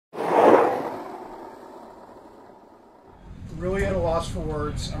at a loss for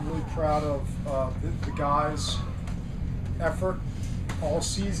words. I'm really proud of the guys' effort all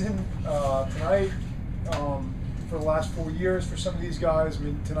season. Tonight, for the last 4 years, for some of these guys, I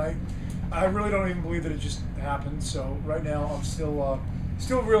mean, tonight, I really don't even believe that it just happened. So right now, I'm still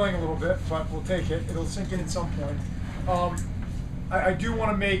reeling a little bit, but we'll take it. It'll sink in at some point. I do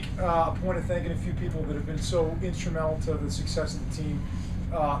want to make a point of thanking a few people that have been so instrumental to the success of the team.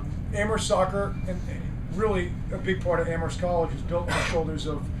 Amherst soccer, and really a big part of Amherst College, is built on the shoulders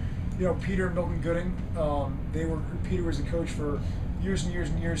of, Peter and Milton Gooding. Peter was the coach for years and years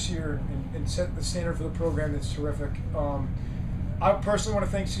and years here, and set the standard for the program. That's terrific. I personally want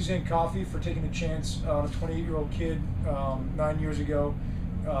to thank Suzanne Coffey for taking a chance on a 28-year-old kid 9 years ago,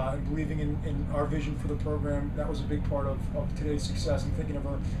 and believing in our vision for the program. That was a big part of today's success, and thinking of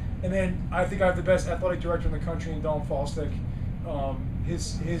her. And then I think I have the best athletic director in the country in Don Falstick.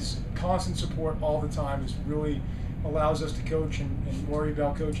 His constant support all the time is really allows us to coach and worry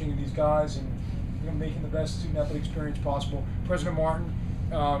about coaching and these guys, and making the best student athlete experience possible. President Martin,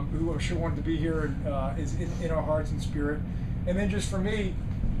 who I'm sure wanted to be here, and is in our hearts and spirit. And then just for me,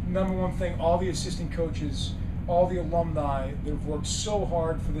 number one thing, all the assistant coaches, all the alumni that have worked so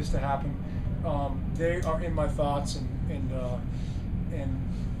hard for this to happen, they are in my thoughts, and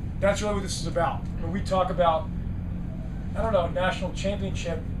that's really what this is about. When we talk about, I don't know, national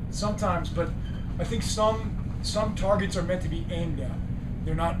championship sometimes, but I think some targets are meant to be aimed at.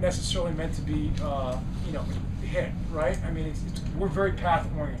 They're not necessarily meant to be, hit, right? I mean, we're very path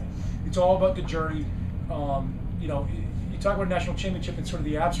oriented. It's all about the journey. You talk about a national championship in sort of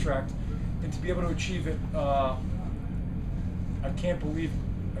the abstract, and to be able to achieve it, I can't believe it.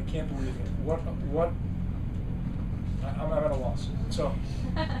 I'm at a loss. So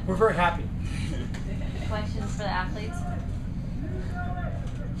we're very happy. Questions for the athletes?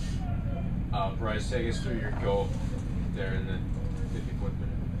 Bryce, take us through your goal there in the 54th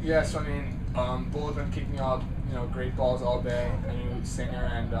minute. Yeah, so I mean, Bull has been kicking out, great balls all day. I knew Singer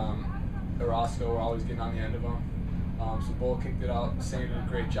and Orozco were always getting on the end of them. So Bull kicked it out. Singer did a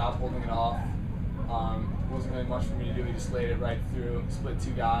great job holding it off. Wasn't really much for me to do. He just laid it right through, split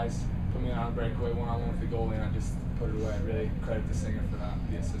two guys, put me on a breakaway, one-on-one with the goalie, and I just put it away. Really credit to Singer for that,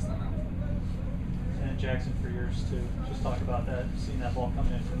 the assist on that. And Jackson for yours too. Just talk about that, seeing that ball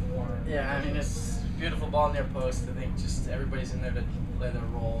coming in from the corner. Yeah, I mean, it's a beautiful ball near post. I think just everybody's in there to play their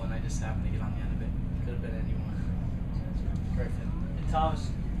role, and I just happened to get on the end of it. Could have been anyone. Great fit. And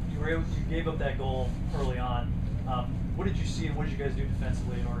Thomas, you gave up that goal early on. What did you see, and what did you guys do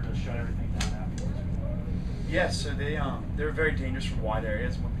defensively in order to shut everything down afterwards? Yeah, so they were very dangerous from wide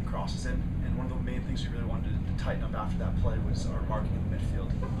areas when we crosses in, and one of the main things we really wanted to tighten up after that play was our marking in the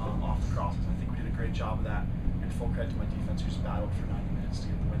midfield off the crosses. I think we did a great job of that, and full credit to my defense who's battled for 90 minutes to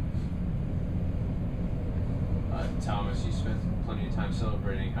get the win. Thomas, you spent plenty of time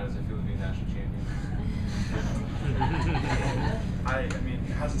celebrating. How does it feel to be national champion? I mean,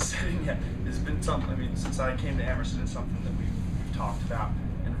 it hasn't set in yet. It's been something. I mean, since I came to Amherst, it's something that we've talked about,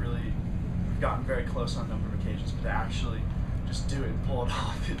 and really we've gotten very close on a number of occasions. But to actually just do it and pull it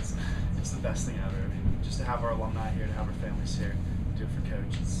off, it's the best thing ever. I mean, just to have our alumni here, to have our families here, do it for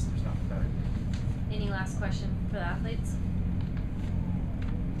coach. There's nothing better. Any last question for the athletes?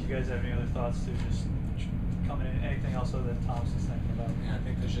 Do you guys have any other thoughts to just coming in? Anything else other than Thomas is thinking about? Yeah, I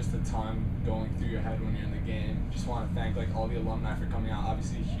think there's just a ton going through your head when you're in the game. Just want to thank all the alumni for coming out.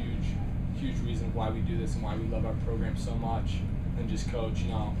 Obviously, a huge reason why we do this and why we love our program so much. And just coach,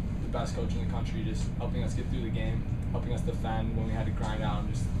 the best coach in the country, just helping us get through the game, helping us defend when we had to grind out. I'm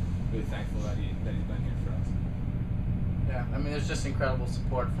just really thankful that he's been here for us. Yeah, I mean, there's just incredible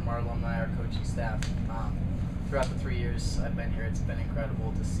support from our alumni, our coaching staff. Throughout the 3 years I've been here, it's been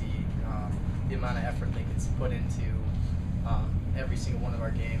incredible to see the amount of effort they get put into every single one of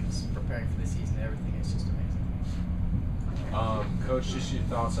our games, preparing for the season. Everything is just amazing. Coach, just your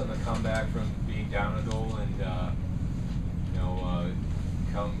thoughts on the comeback from being down a goal and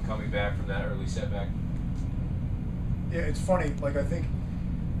coming back from that early setback. Yeah, it's funny. I think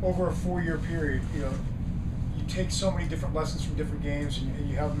over a 4-year period, you take so many different lessons from different games, and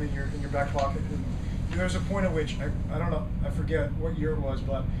you have them in your back pocket. And there's a point at which I don't know, I forget what year it was,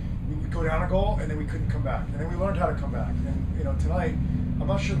 but we would go down a goal and then we couldn't come back, and then we learned how to come back. And tonight, I'm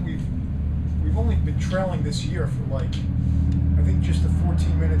not sure we've only been trailing this year for I think just the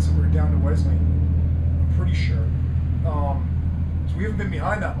 14 minutes that we were down to Wesley. I'm pretty sure. So we haven't been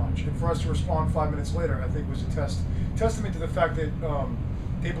behind that much, and for us to respond 5 minutes later, I think was a testament to the fact that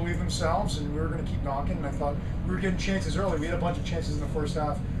they believed themselves, and we were going to keep knocking. And I thought we were getting chances early. We had a bunch of chances in the first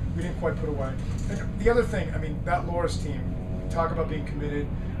half. We didn't quite put away. And the other thing, I mean, that Loras team, talk about being committed,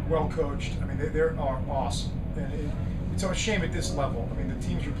 well coached. I mean, they are awesome. And it's a shame at this level. I mean, the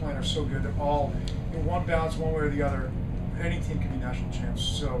teams you're playing are so good. They're all one bounce one way or the other. Any team can be national champs.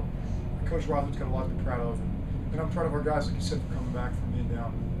 So Coach Rothman's got a lot to be proud of. And I'm proud of our guys, like you said, for coming back from being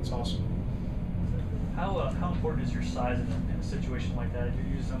down. It's awesome. How important is your size in a situation like that? If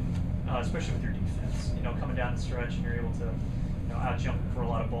you use them, especially with your defense, coming down the stretch and you're able to, out jump for a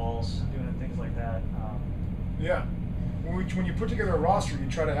lot of balls, doing things like that. Yeah. When you put together a roster, you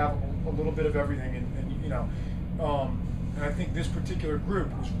try to have a little bit of everything, and I think this particular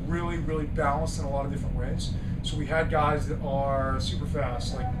group was really, really balanced in a lot of different ways. So we had guys that are super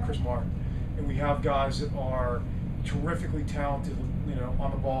fast, like Chris Martin, and we have guys that are terrifically talented,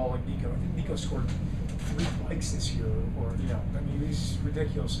 on the ball, like Nico. I think Nico scored 3 likes this year, he's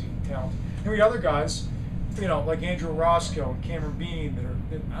ridiculously talented. And we had other guys, like Andrew Roscoe and Cameron Bean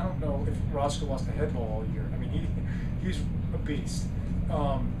that I don't know if Roscoe lost a head ball all year. I mean, he's a beast.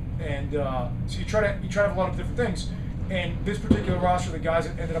 So you try to have a lot of different things. And this particular roster, the guys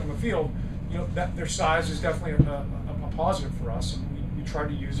that ended up in the field, that their size is definitely a positive for us, and we tried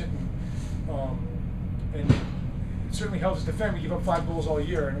to use it. And it certainly helps us defend. We give up 5 goals all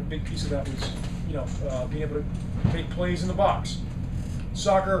year, and a big piece of that was, being able to make plays in the box.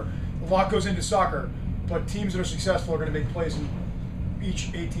 Soccer, a lot goes into soccer, but teams that are successful are going to make plays in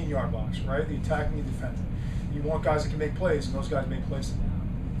each 18-yard box, right? The attacking and defending. You want guys that can make plays, and those guys make plays.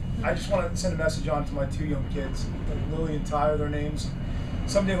 I just want to send a message on to my 2 young kids, like Lily and Ty are their names.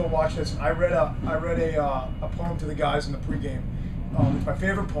 Someday they'll watch this. I read a poem to the guys in the pregame. It's my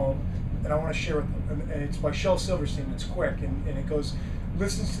favorite poem, and I want to share it. And it's by Shel Silverstein. It's quick, and it goes,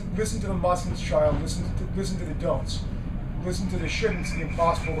 listen to the mustn'ts, child. Listen to the don'ts. Listen to the shouldn'ts, the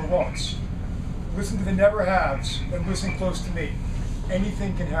impossible, the won'ts. Listen to the never haves, and listen close to me.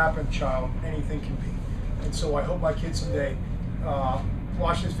 Anything can happen, child. Anything can be. And so I hope my kids someday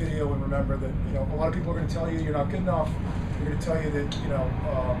watch this video and remember that a lot of people are going to tell you you're not good enough. They're going to tell you that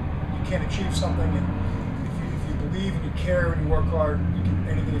you can't achieve something, and if you believe and you care and you work hard,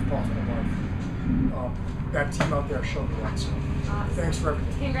 anything is possible in life. That team out there showed me that. So Awesome. thanks for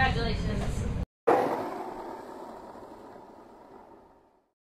everything. Congratulations.